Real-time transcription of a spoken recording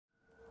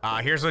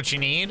Here's what you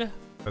need.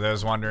 For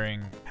those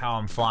wondering how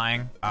I'm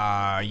flying,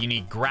 you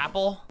need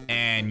grapple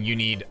and you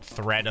need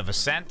thread of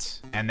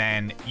ascent. And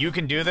then you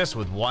can do this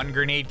with 1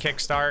 grenade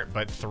kickstart,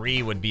 but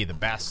 3 would be the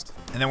best.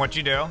 And then what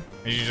you do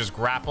is you just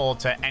grapple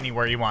to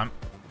anywhere you want.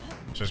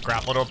 Just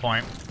grapple to a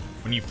point.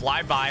 When you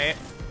fly by it,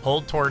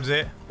 hold towards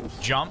it,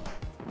 jump,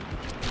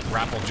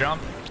 grapple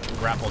jump,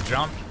 grapple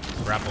jump,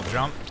 grapple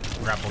jump,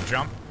 grapple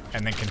jump,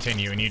 and then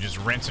continue. And you just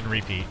rinse and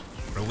repeat.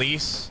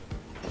 Release,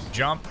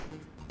 jump,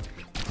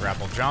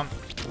 grapple jump,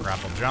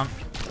 grapple jump,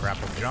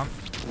 grapple jump,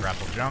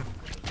 grapple jump,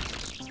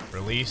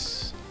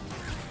 release,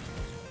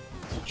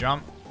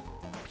 jump.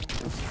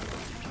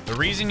 The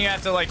reason you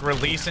have to like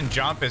release and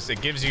jump is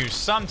it gives you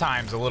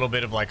sometimes a little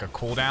bit of like a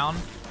cooldown.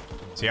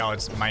 See how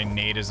my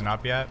nade isn't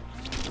up yet?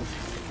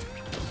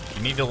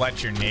 You need to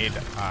let your nade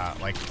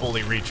like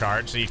fully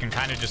recharge so you can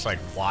kind of just like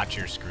watch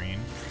your screen.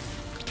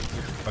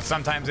 But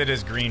sometimes it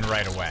is green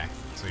right away,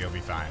 so you'll be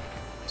fine.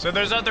 So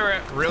there's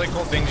other really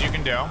cool things you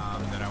can do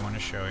that I want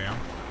to show you.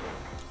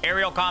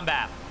 Aerial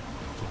combat.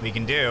 What you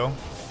can do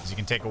is you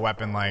can take a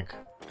weapon like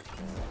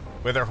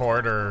Wither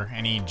Horde or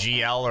any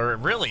GL or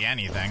really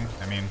anything.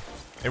 I mean,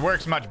 it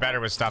works much better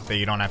with stuff that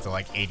you don't have to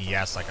like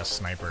ADS like a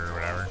sniper or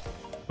whatever.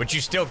 Which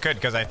you still could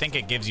because I think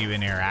it gives you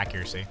in-air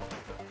accuracy.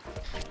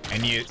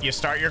 And you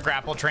start your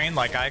grapple train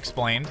like I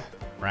explained,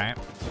 right?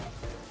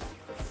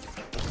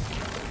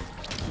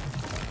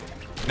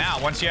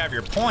 Now, once you have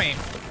your point,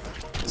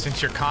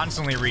 since you're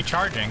constantly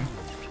recharging,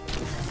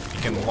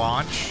 you can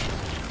launch.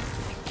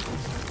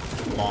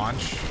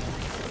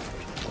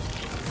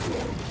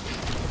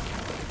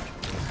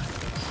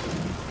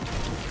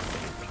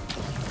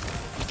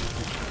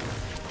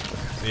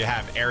 So you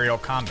have aerial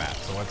combat.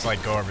 So let's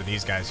like go over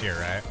these guys here,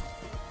 right?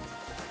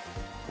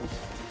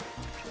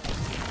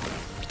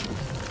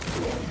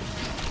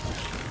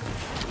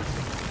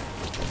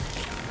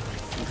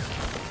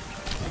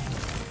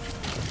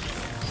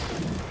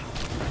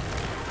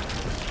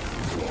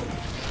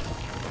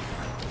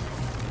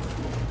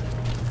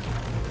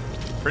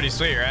 Pretty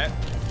sweet, right?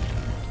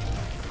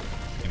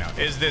 You know,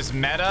 is this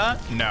meta?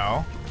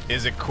 No.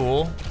 Is it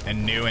cool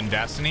and new in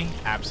Destiny?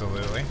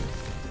 Absolutely.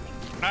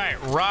 All right,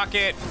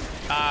 rocket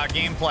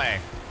gameplay.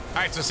 All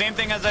right, so same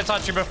thing as I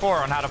taught you before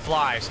on how to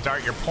fly.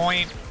 Start your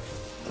point,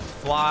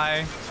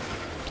 fly.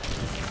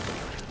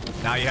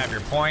 Now you have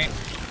your point.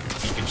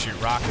 You can shoot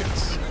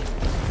rockets.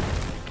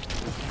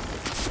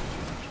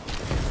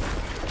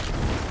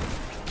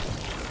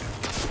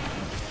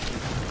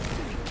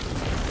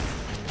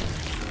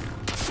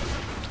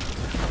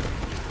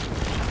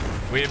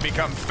 We have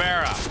become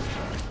Farah.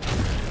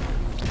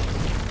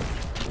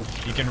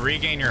 You can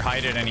regain your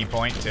height at any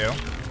point too,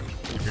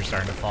 if you're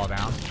starting to fall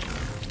down.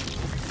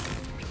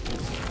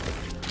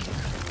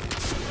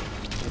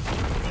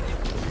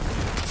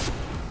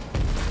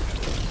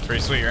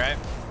 Pretty sweet, right?